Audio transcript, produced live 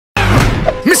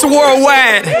Mr.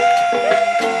 Worldwide.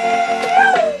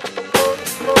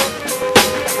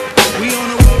 We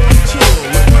on a world tour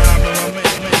with Marlon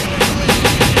Weir.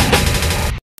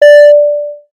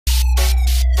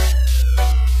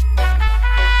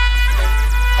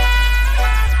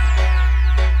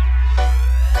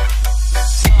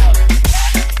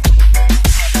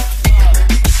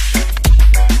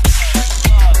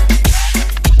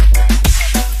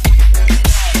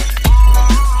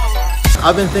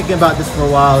 I've been thinking about this for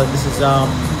a while, and this is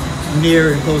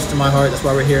near and close to my heart. That's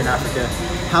why we're here in Africa.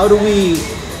 How do we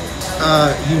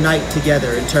unite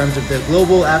together in terms of the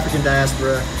global African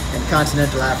diaspora and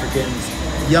continental Africans,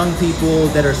 young people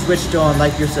that are switched on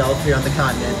like yourself here on the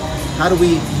continent? How do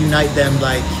we unite them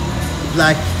like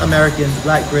Black Americans,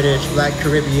 Black British, Black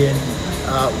Caribbean,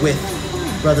 with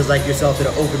brothers like yourself that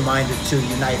are open-minded to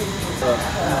uniting?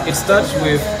 It starts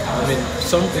with,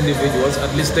 some individuals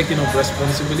at least taking up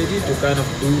responsibility to kind of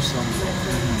do something.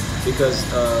 Because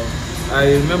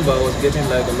I remember I was getting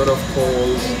like a lot of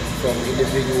calls from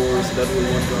individuals that would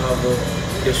want to have a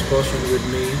discussion with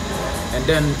me. And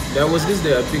then there was this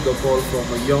day I picked a call from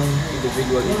a young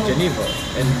individual in Geneva,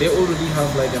 and they already have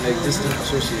like an existing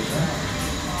association.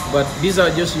 But these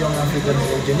are just young Africans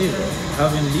in Geneva,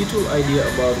 having little idea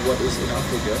about what is in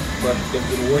Africa, but they've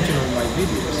been watching on my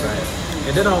videos. Right?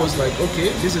 And then I was like,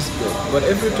 okay, this is good. But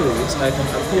every 2 weeks, I can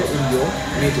appear in your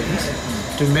meetings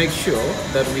to make sure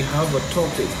that we have a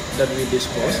topic that we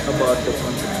discuss about the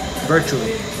continent.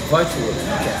 Virtually.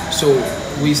 Okay. So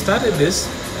we started this,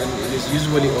 and it is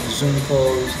usually on Zoom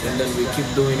calls, and then we keep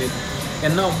doing it.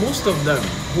 And now most of them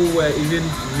who were even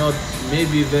not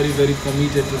maybe very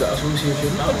committed to the association,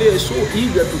 now they are so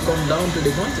eager to come down to the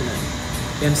continent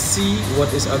and see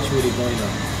what is actually going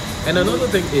on. And another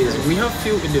thing is, we have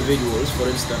few individuals, for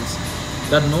instance,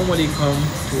 that normally come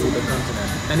to the continent.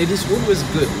 And it is always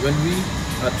good when we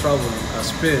are traveling as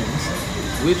parents,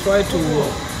 we try to,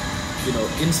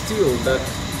 instill that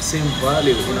same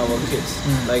value in our kids.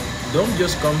 Like, don't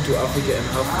just come to Africa and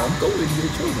have fun, come with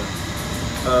your children.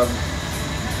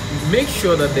 Make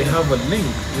sure that they have a link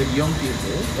with young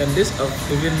people, and this I've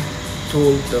even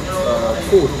told the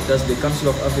CODE, that's the Council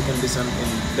of African Descent in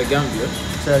the Gambia.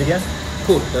 Say that again?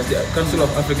 CODE, that's the Council of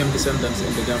African Descendants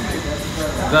in the Gambia,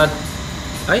 that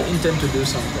I intend to do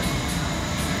something.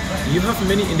 You have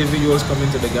many individuals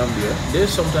coming to the Gambia, they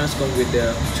sometimes come with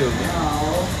their children.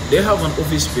 They have an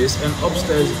office space, and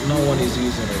upstairs no one is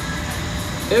using it.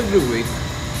 Every week,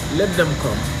 let them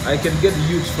come. I can get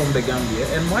youths from the Gambia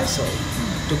and myself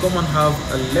to come and have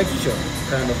a lecture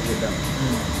kind of with them.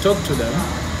 Talk to them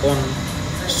on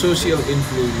social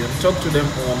inclusion, talk to them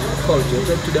on culture,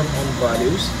 talk to them on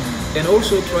values, and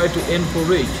also try to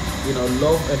encourage,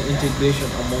 love and integration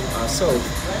among ourselves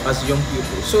as young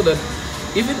people, so that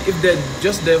even if they're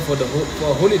just there for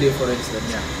a holiday, for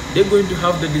instance, they're going to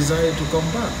have the desire to come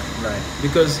back. Right.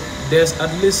 Because there's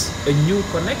at least a new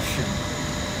connection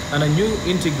and a new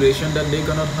integration that they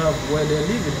cannot have where they're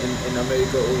living in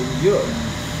America or in Europe.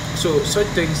 So such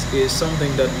things is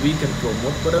something that we can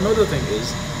promote. But another thing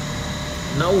is,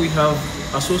 now we have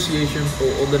associations or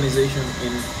organizations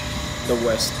in the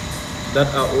West that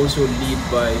are also led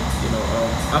by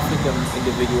African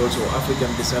individuals or African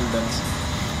descendants.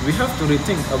 We have to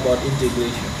rethink about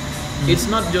integration. It's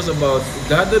not just about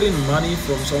gathering money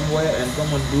from somewhere and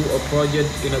come and do a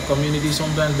project in a community.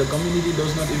 Sometimes the community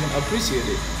does not even appreciate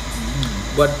it.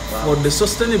 But for the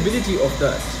sustainability of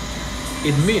that,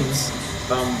 it means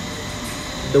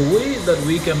the way that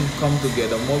we can come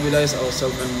together, mobilize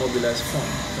ourselves and mobilize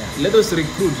funds. Let us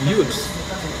recruit youths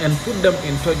and put them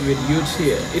in touch with youths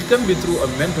here. It can be through a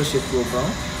mentorship program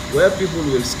where people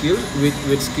will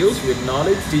with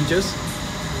knowledge, teachers,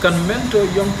 can mentor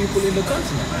young people in the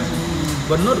continent.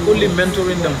 But not only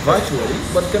mentoring them virtually,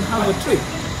 but can have a trip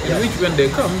in which when they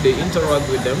come, they interact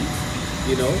with them,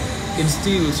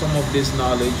 instill some of this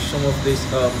knowledge, some of these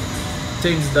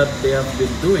things that they have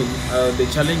been doing, the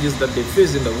challenges that they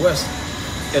face in the West,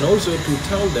 and also to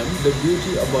tell them the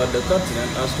beauty about the continent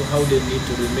as to how they need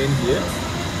to remain here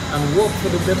and work for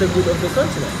the better good of the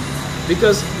continent.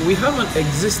 Because we have an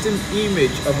existing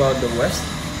image about the West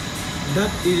that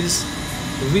is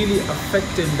really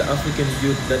affecting the African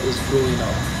youth that is growing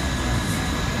up.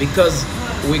 Because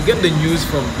we get the news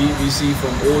from BBC,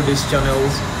 from all these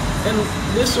channels, and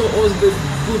they show us the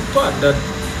good part,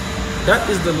 that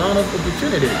is the land of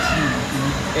opportunities.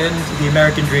 And the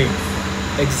American dream.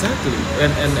 Exactly.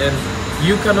 And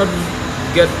you cannot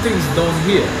get things done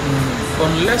here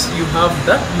unless you have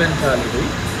that mentality,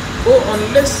 or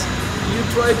unless you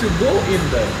try to go in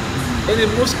there. And in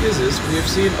most cases, we've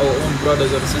seen our own brothers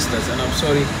and sisters, and I'm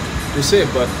sorry to say,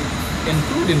 but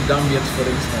including Gambians, for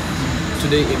instance,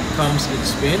 today in camps in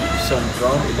Spain, some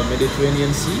drowned in the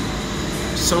Mediterranean Sea,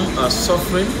 some are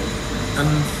suffering, and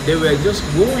they were just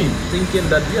going, thinking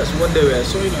that yes, what they were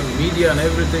showing on media and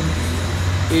everything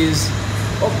is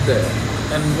up there.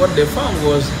 And what they found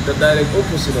was the direct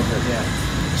opposite of it. Yeah.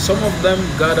 Some of them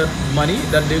gathered money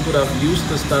that they could have used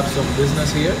to start some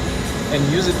business here and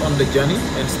use it on the journey,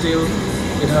 and still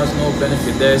it has no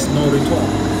benefit, there is no return.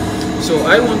 So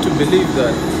I want to believe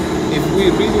that if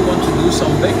we really want to do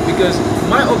something, because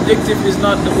my objective is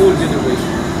not the old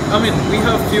generation. I mean, we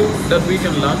have few that we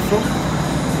can learn from,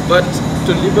 but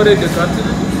to liberate the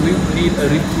continent, we need a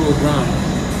reprogram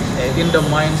in the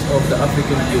minds of the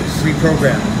African youth.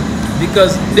 Reprogram.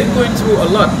 Because they're going through a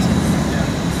lot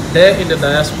there in the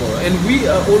diaspora, and we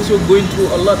are also going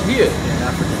through a lot here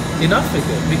in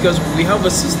Africa, because we have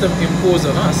a system imposed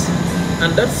on us,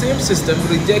 and that same system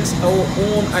rejects our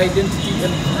own identity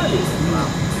and value. Wow.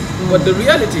 But the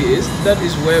reality is that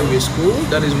is where we school,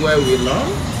 that is where we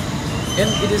learn, and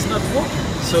it is not working.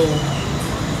 So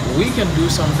we can do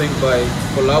something by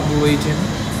collaborating,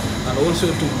 and also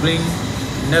to bring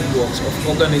networks of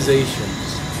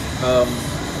organizations,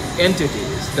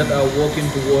 entities that are working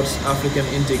towards African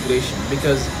integration,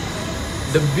 because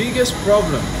the biggest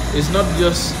problem is not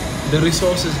just the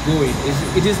resources going,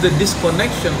 it is the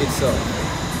disconnection itself.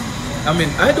 I mean,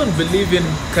 I don't believe in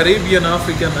Caribbean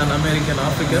African and American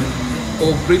African,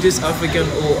 or British African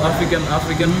or African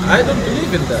African. I don't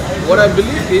believe in that. What I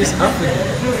believe is African,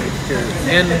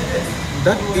 and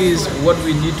that is what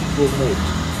we need to promote.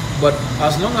 But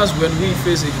as long as when we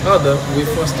face each other, we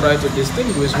first try to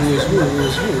distinguish who is who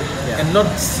is who, and not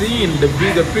seeing the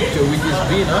bigger picture, which is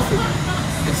being African,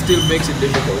 it still makes it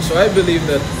difficult. So I believe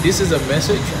that this is a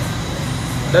message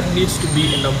that needs to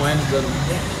be in the minds and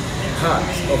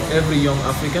hearts of every young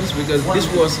Africans, because this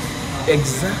was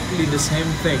exactly the same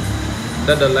thing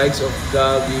that the likes of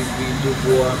Gabi,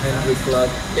 Dubois, Henry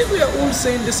Clark, they were all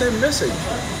saying the same message.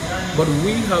 But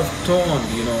we have torn,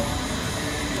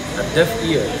 a deaf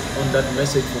ear on that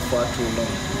message for far too long.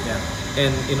 Yeah.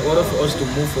 And in order for us to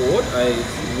move forward, I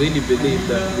really believe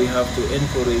that we have to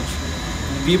encourage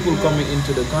people coming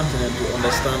into the continent to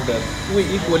understand that we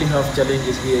equally have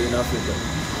challenges here in Africa.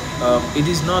 It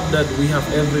is not that we have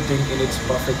everything in its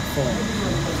perfect form,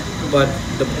 but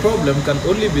the problem can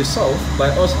only be solved by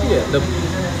us here. The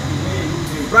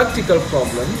practical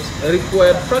problems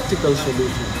require practical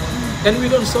solutions, and we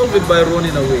don't solve it by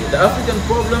running away. The African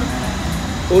problem,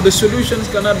 or the solutions,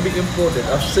 cannot be imported.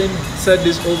 I've said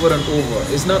this over and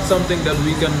over. It's not something that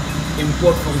we can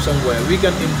import from somewhere. We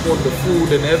can import the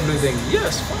food and everything.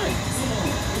 Yes, fine.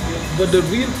 But the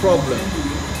real problem,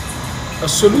 a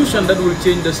solution that will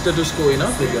change the status quo in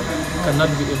Africa, cannot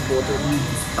be imported.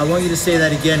 I want you to say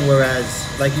that again, whereas,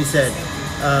 like you said,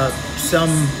 some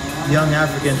young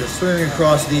Africans are swimming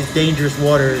across these dangerous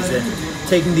waters and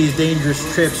taking these dangerous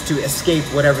trips to escape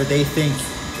whatever they think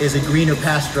is a greener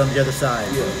pasture on the other side.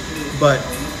 Yeah. But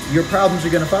your problems are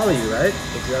going to follow you, right?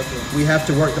 Exactly. We have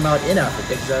to work them out in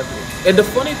Africa. Exactly. And the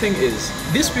funny thing is,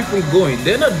 these people going,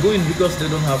 they're not going because they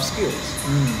don't have skills.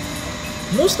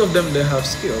 Most of them, they have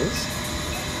skills.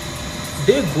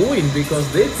 They're going because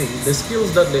they think the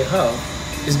skills that they have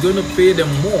is going to pay them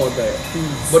more there.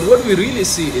 But what we really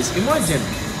see is, imagine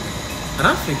an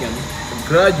African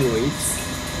graduate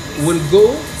will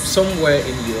go somewhere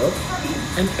in Europe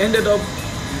and ended up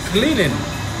cleaning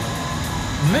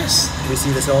mess. We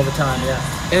see this all the time, yeah.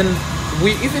 And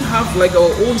we even have like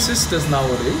our own sisters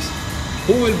nowadays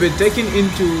who will be taken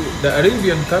into the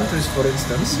Arabian countries, for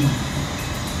instance,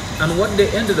 and what they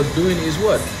ended up doing is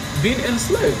what? Being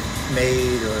enslaved.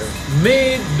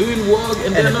 Made, doing work,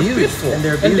 and they're not paid for. And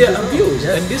they're abused.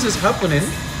 Yes. And this is happening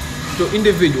to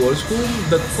individuals whom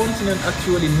the continent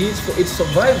actually needs for its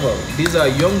survival. These are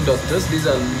young doctors, these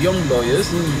are young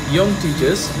lawyers, young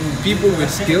teachers, people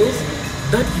with skills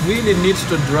that really needs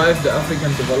to drive the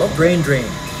African development. Brain drain.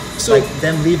 So like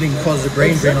them leaving causes a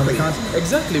brain drain on the continent.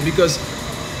 Exactly, because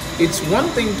it's one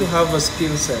thing to have a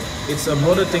skill set, it's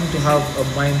another thing to have a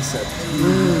mindset.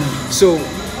 So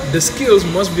the skills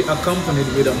must be accompanied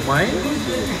with a mind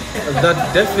that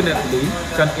definitely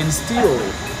can instill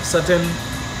certain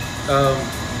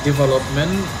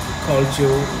development,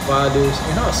 culture, values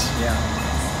in us.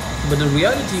 Yeah. But the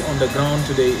reality on the ground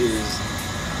today is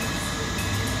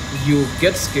you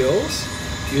get skills,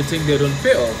 you think they don't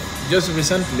pay off. Just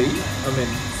recently,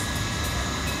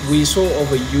 we saw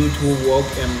of a youth who work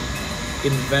and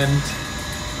invent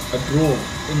a drone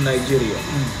in Nigeria.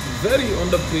 Very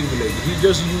underprivileged. He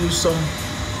just used some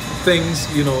things,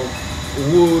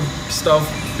 wood stuff,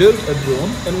 built a drone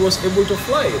and was able to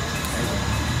fly it.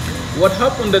 What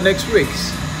happened the next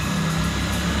weeks?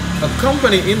 a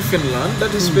company in Finland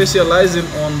that is specializing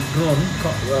on drone,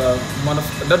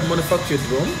 that manufactured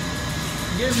drone,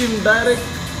 gave him direct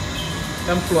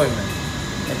employment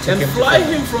and fly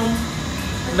him from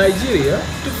Nigeria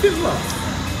to Finland.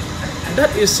 That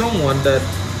is someone that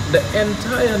the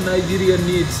entire Nigeria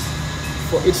needs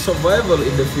for its survival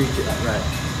in the future. Right.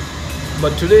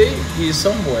 But today he is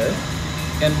somewhere,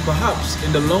 and perhaps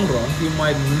in the long run he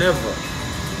might never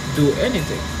do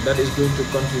anything that is going to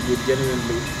contribute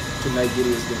genuinely to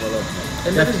Nigeria's development.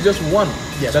 And that is just one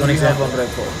that we have on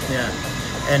record. Yeah.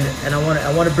 And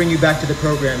I want to bring you back to the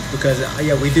programs because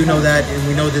we do know that, and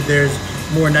we know that there's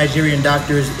more Nigerian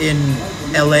doctors in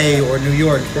LA or New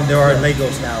York than there are in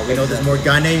Lagos now. We know there's more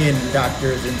Ghanaian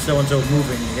doctors and so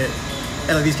moving,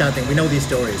 and these kind of things. We know these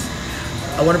stories.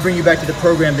 I want to bring you back to the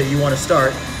program that you want to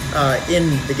start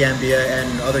in the Gambia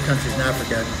and other countries in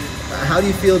Africa. How do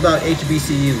you feel about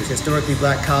HBCUs, historically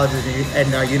black colleges and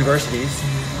universities,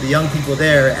 the young people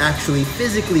there actually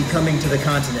physically coming to the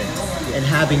continent and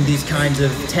having these kinds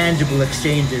of tangible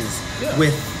exchanges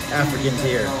with Africans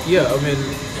here? Yeah, I mean,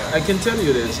 I can tell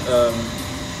you this.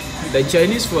 The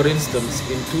Chinese, for instance,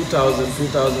 in 2000,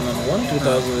 2001,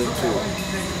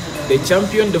 2002, they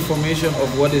championed the formation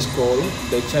of what is called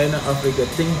the China-Africa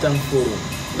Think Tank Forum,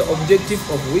 the objective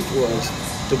of which was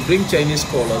to bring Chinese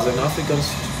scholars and African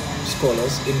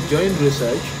scholars in joint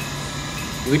research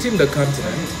within the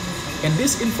continent. And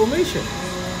this information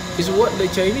is what the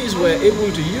Chinese were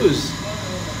able to use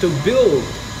to build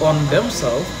on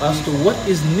themselves as to what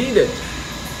is needed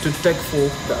to take for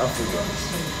the Africans.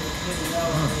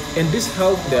 And this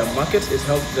helped their markets, it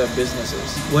helped their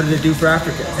businesses. What did it do for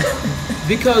Africa?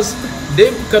 Because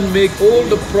they can make all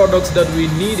the products that we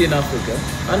need in Africa,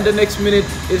 and the next minute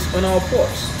it's on our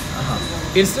ports.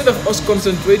 Instead of us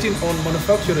concentrating on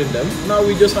manufacturing them, now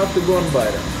we just have to go and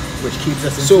buy them. Which keeps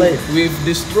us enslaved. So we've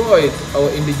destroyed our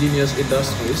indigenous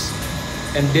industries,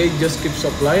 and they just keep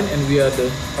supplying, and we are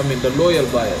the loyal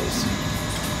buyers.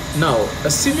 Now,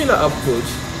 a similar approach,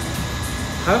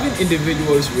 having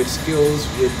individuals with skills,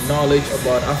 with knowledge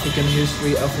about African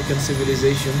history, African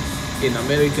civilization in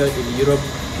America, in Europe,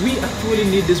 we actually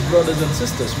need these brothers and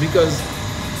sisters, because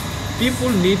people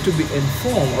need to be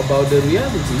informed about the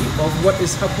reality of what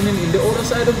is happening in the other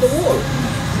side of the world.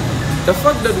 The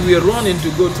fact that we are running to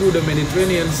go through the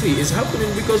Mediterranean Sea is happening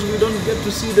because we don't get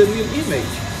to see the real image.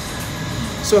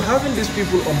 So having these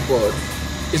people on board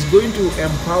is going to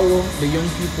empower the young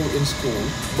people in school,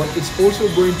 but it's also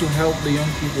going to help the young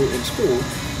people in school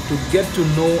to get to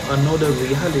know another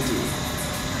reality.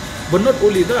 But not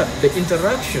only that, the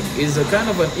interaction is a kind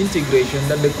of an integration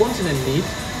that the continent needs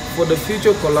for the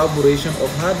future collaboration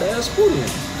of her diasporians.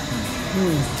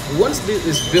 Once this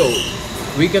is built,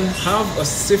 we can have a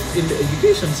shift in the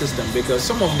education system, because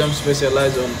some of them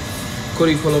specialize on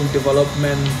curriculum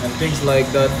development and things like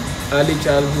that, early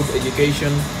childhood education,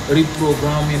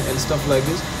 reprogramming and stuff like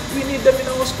this. We need them in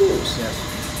our schools. Yes.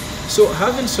 So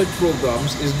having such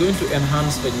programs is going to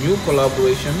enhance a new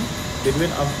collaboration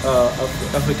between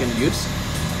African youths,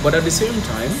 but at the same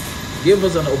time give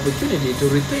us an opportunity to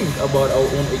rethink about our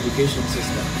own education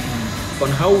system, on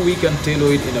how we can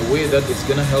tailor it in a way that it's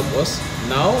going to help us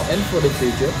now and for the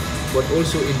future, but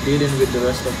also in dealing with the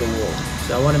rest of the world.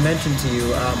 So I want to mention to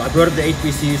you, I brought up the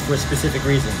HBCUs for a specific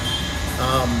reason.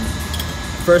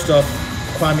 First off,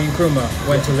 Kwame Nkrumah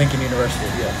went to Lincoln University.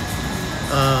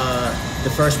 The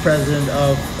first president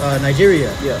of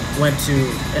Nigeria went to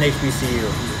an HBCU.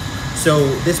 So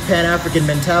this Pan-African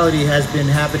mentality has been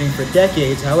happening for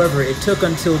decades. However, it took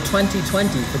until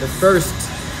 2020 for the first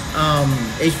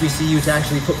HBCU to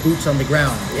actually put boots on the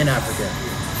ground in Africa.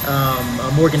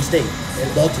 Morgan State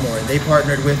in Baltimore, and they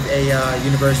partnered with a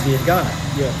university in Ghana.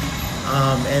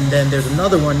 And then there's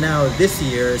another one now this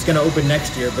year. It's going to open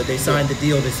next year, but they signed the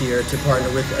deal this year to partner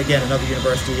with, again, another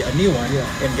university, a new one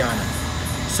in Ghana.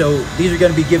 So these are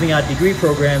going to be giving out degree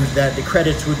programs that the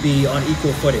credits would be on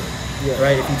equal footing,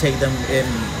 right? If you take them in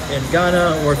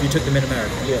Ghana or if you took them in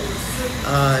America.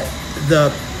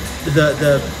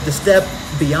 The step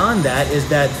beyond that is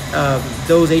that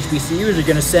those HBCUs are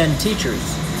going to send teachers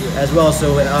as well,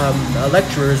 so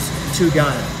lecturers to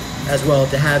Ghana as well,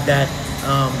 to have that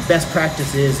best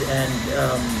practices and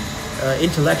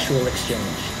intellectual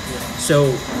exchange.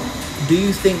 So do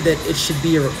you think that it should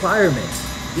be a requirement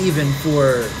even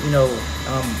for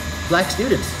black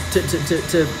students to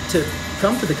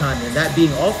come to the continent, that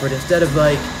being offered, instead of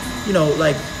like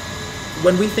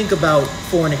when we think about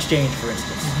foreign exchange, for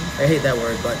instance, I hate that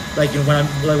word, but when I'm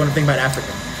thinking about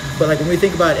Africa, but when we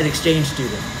think about an exchange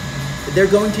student, they're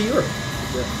going to Europe.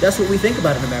 That's what we think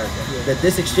about in America, that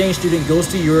this exchange student goes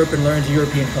to Europe and learns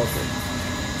European culture.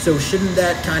 So shouldn't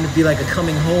that kind of be like a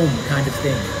coming home kind of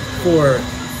thing for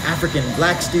African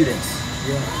black students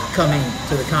coming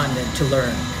to the continent to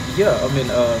learn? Yeah, I mean,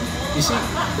 you see,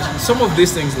 some of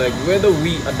these things, like whether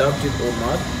we adapt it or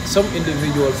not, some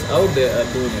individuals out there are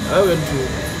doing it. I went to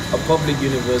a public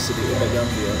university in the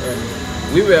Gambia, and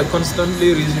we were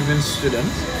constantly receiving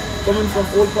students coming from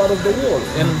all parts of the world.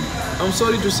 And I'm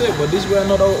sorry to say, but these were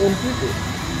not our own people.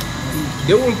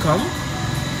 They will come,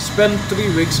 spend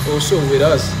 3 weeks or so with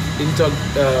us,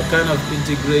 kind of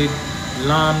integrate,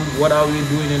 learn what are we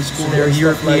doing in school. So they're and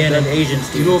stuff European like that. and Asian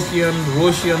students. European,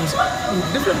 Russians,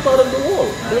 different part of the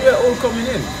world. They were all coming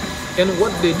in. And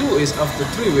what they do is after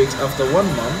 3 weeks, after 1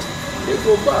 month, they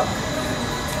go back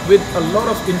with a lot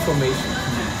of information.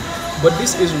 But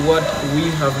this is what we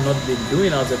have not been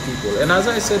doing as a people. And as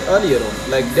I said earlier on,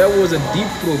 like there was a deep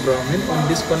programming on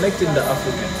disconnecting the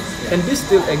African. And this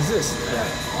still exists.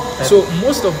 So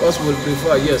most of us will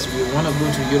prefer, yes, we want to go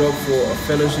to Europe for a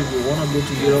fellowship, we want to go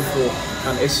to Europe for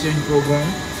an exchange program,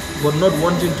 but not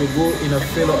wanting to go in a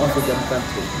fellow African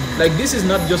country. Like this is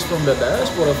not just from the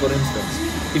diaspora, for instance.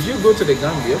 If you go to the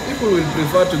Gambia, people will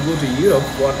prefer to go to Europe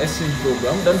for an exchange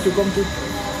program than to come to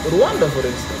Rwanda, for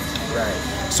instance. Right.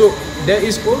 So there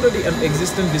is already an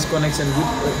existing disconnection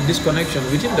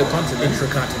within the continent,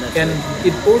 Intracontinental. and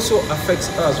it also affects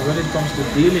us when it comes to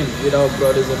dealing with our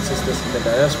brothers and sisters in the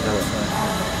diaspora.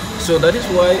 So that is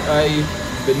why I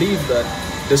believe that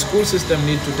the school system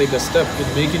needs to take a step in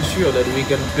making sure that we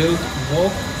can build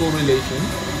more correlation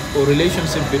or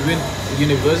relationship between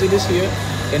universities here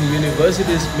and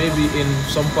universities maybe in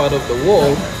some part of the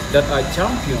world that are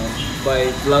championed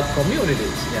by black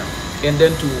communities. Yeah. And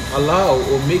then to allow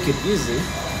or make it easy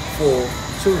for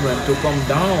children to come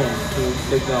down to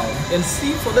the ground and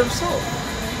see for themselves.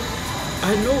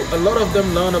 I know a lot of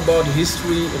them learn about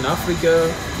history in Africa,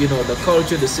 you know, the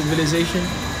culture, the civilization.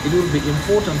 It will be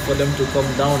important for them to come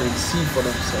down and see for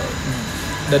themselves.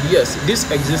 That yes, this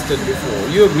existed before.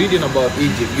 You're reading about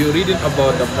Egypt, you're reading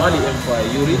about the Mali Empire,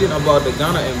 you're reading about the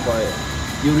Ghana Empire,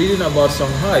 you're reading about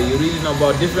Shanghai, you're reading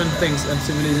about different things and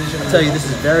civilization. I'll tell you, this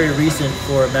is very recent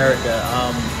for America,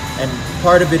 and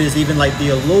part of it is even like the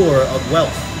allure of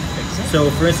wealth. Exactly.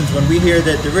 So, for instance, when we hear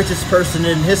that the richest person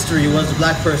in history was a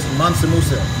black person, Mansa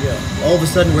Musa, all of a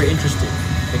sudden we're interested.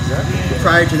 Exactly.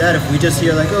 Prior to that, if we just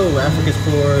hear like, oh, Africa's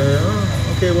poor,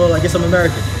 okay, well, I guess I'm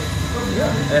American.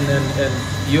 Yeah, and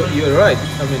you're right.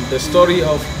 I mean, the story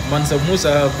of Mansa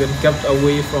Musa have been kept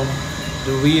away from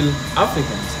the real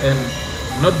Africans, and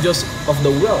not just of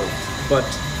the wealth, but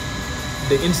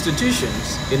the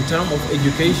institutions in terms of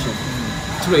education,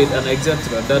 trade, and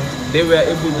etc. that they were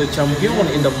able to champion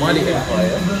in the Mali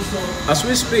Empire. As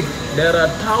we speak, there are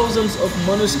thousands of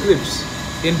manuscripts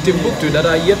in Timbuktu that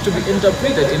are yet to be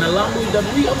interpreted in a language that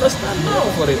we understand now,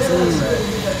 for instance.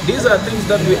 These are things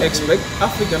that we expect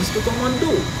Africans to come and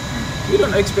do. We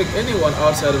don't expect anyone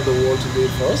outside of the world to do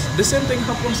it first. The same thing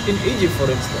happens in Egypt, for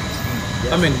instance.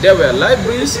 I mean, there were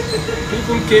libraries,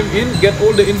 people came in, get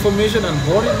all the information and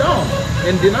burn it down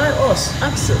and deny us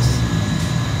access.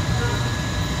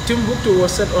 Timbuktu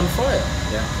was set on fire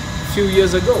a few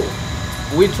years ago.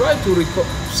 We tried to recover,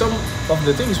 some of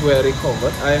the things were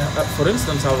recovered. I, for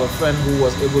instance, have a friend who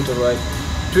was able to write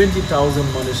 20,000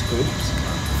 manuscripts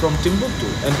from Timbuktu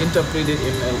and interpret it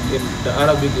in the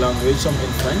Arabic language, some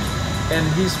in French, and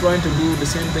he's trying to do the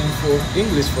same thing for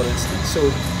English, for instance. So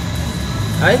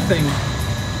I think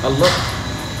a lot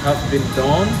have been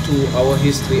done to our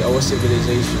history, our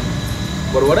civilization.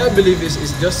 But what I believe is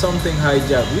it's just something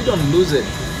hijacked. We don't lose it,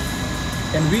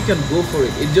 and we can go for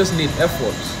it. It just needs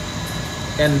efforts,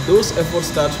 and those efforts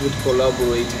start with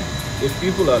collaborating. If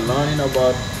people are learning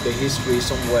about the history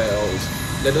somewhere else,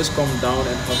 let us come down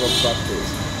and have a practice.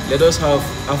 Let us have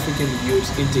African youths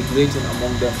integrating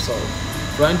among themselves,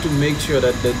 trying to make sure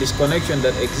that the disconnection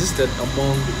that existed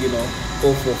among,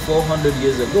 over 400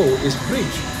 years ago is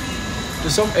bridged. To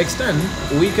some extent,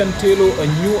 we can tailor a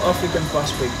new African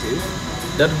perspective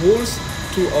that holds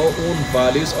to our own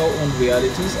values, our own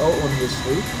realities, our own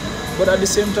history, but at the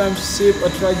same time shape a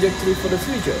trajectory for the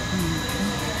future.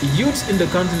 Youths in the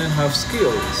continent have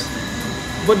skills,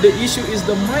 but the issue is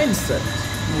the mindset.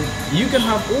 You can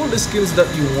have all the skills that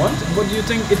you want, but you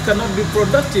think it cannot be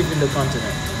productive in the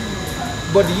continent.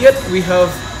 But yet we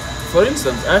have, for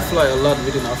instance, I fly a lot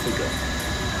within Africa,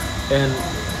 and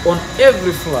on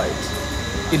every flight,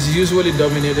 it's usually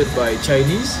dominated by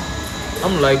Chinese.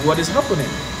 I'm like, what is happening?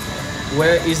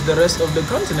 Where is the rest of the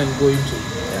continent going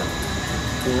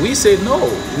to? We say no,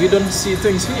 we don't see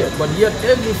things here, but yet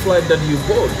every flight that you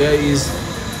board, there is,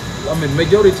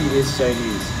 majority is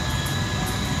Chinese.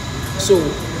 So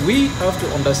we have to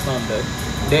understand that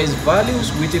there is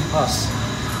values within us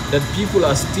that people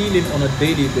are stealing on a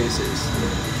daily basis.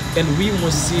 And we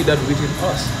must see that within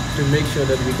us to make sure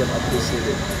that we can appreciate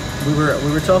it.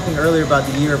 We were talking earlier about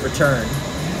the year of return,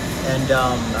 and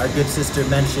our good sister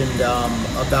mentioned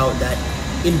about that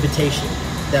invitation,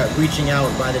 that reaching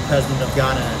out by the president of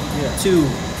Ghana to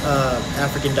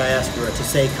African diaspora to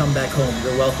say, come back home,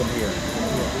 you're welcome here.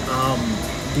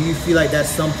 Do you feel like that's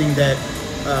something that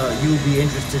you would be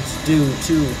interested to do,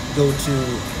 to go to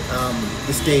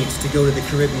the States, to go to the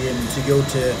Caribbean, to go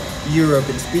to Europe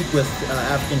and speak with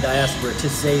African diaspora to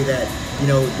say that, you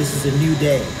know, this is a new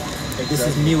day, this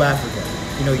is new Africa.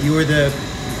 You know, you are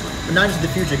not just the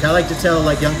future. I like to tell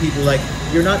like young people, like,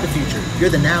 you're not the future, you're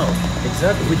the now.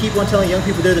 Exactly. If we keep on telling young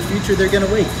people they're the future, they're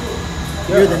gonna wait.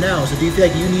 You're the now. So do you feel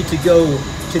like you need to go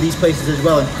to these places as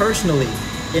well and personally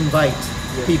invite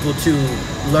people to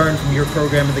learn from your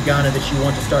program in the Ghana that you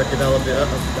want to start developing,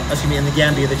 in the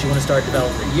Gambia that you want to start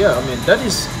developing? Yeah, I mean, that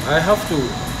is, I have to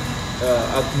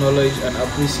acknowledge and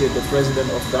appreciate the president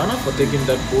of Ghana for taking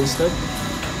that bold step.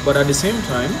 But at the same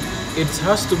time, it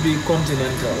has to be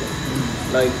continental.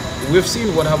 Like, we've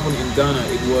seen what happened in Ghana.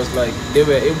 It was like they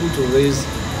were able to raise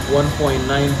 1.9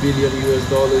 billion US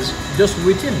dollars just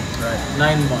within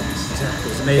 9 months.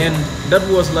 Exactly. It's amazing. And that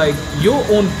was like your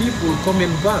own people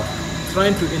coming back,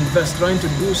 trying to invest, trying to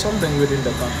do something within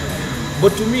the country.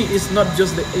 But to me, it's not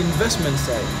just the investment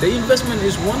side. The investment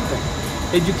is one thing.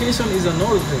 Education is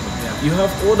another thing. You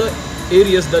have other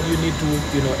areas that you need to,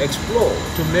 you know, explore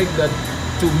to make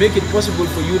it possible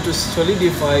for you to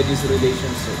solidify this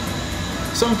relationship.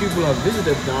 Some people have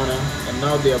visited Ghana and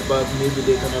now they are back. Maybe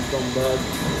they cannot come back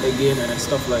again and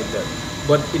stuff like that.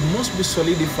 But it must be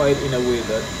solidified in a way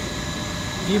that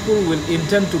people will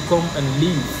intend to come and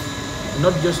live,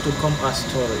 not just to come as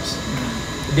tourists.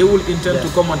 They will intend to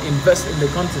come and invest in the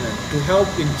continent to help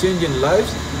in changing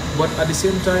lives, but at the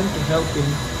same time to help in,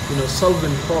 you know,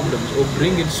 solving problems or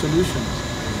bringing solutions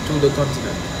to the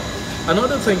continent.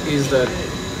 Another thing is that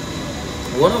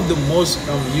one of the most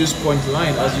used point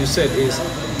line, as you said, is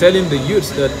telling the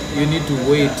youths that you need to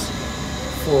wait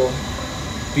for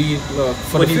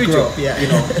the future. You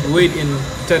know, wait in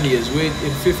 10 years, wait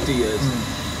in 50 years,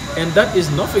 and that is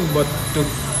nothing but to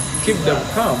keep them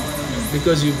calm,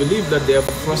 because you believe that they are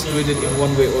frustrated in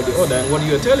one way or the other, and what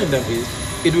you are telling them is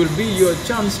it will be your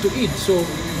chance to eat, so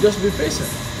just be patient.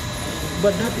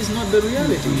 But that is not the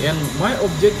reality, and my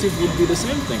objective would be the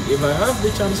same thing. If I have the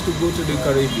chance to go to the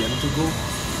Caribbean, to go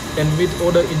and meet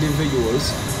other individuals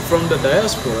from the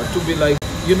diaspora, to be like,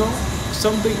 you know,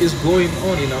 something is going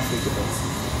on in Africa,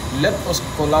 let us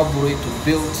collaborate to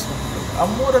build something. I'm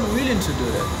more than willing to do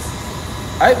that.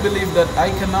 I believe that I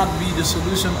cannot be the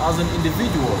solution as an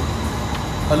individual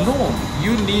alone.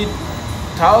 You need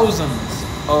thousands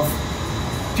of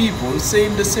people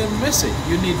saying the same message.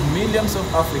 You need millions of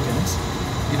Africans,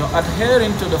 you know,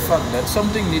 adhering to the fact that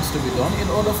something needs to be done in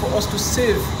order for us to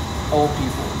save our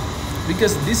people.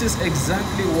 Because this is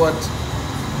exactly what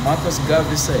Marcus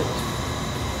Garvey said.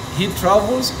 He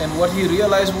travels, and what he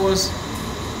realized was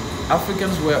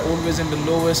Africans were always in the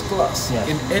lowest class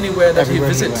in anywhere that he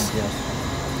visits.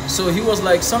 So he was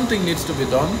like, something needs to be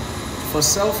done for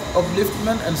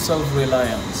self-upliftment and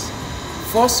self-reliance.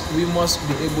 First, we must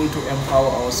be able to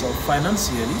empower ourselves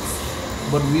financially,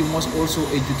 but we must also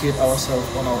educate ourselves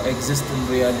on our existing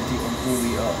reality on who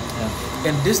we are.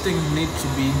 And this thing needs to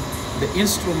be the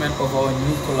instrument of our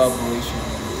new collaboration.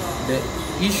 The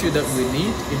issue that we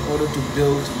need in order to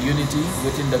build unity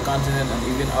within the continent and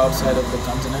even outside of the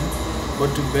continent,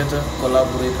 but to better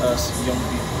collaborate as young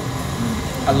people.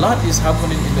 A lot is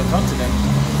happening in the continent,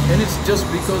 and it's just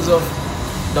because of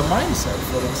the mindset,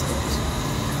 for instance.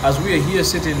 As we are here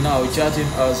sitting now chatting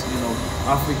as, you know,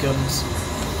 Africans,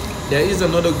 there is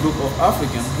another group of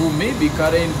Africans who may be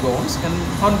carrying guns and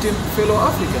hunting fellow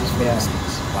Africans, for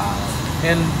instance.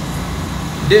 And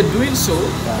they're doing so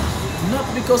not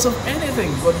because of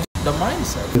anything, but the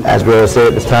mindset. As Will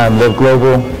said, it's time to live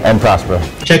global and prosper.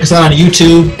 Check us out on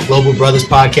YouTube, Global Brothers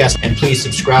Podcast, and please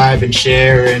subscribe and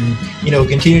share, and, you know,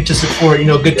 continue to support, you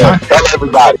know, good content. Thanks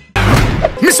everybody.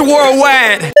 Mr.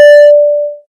 Worldwide.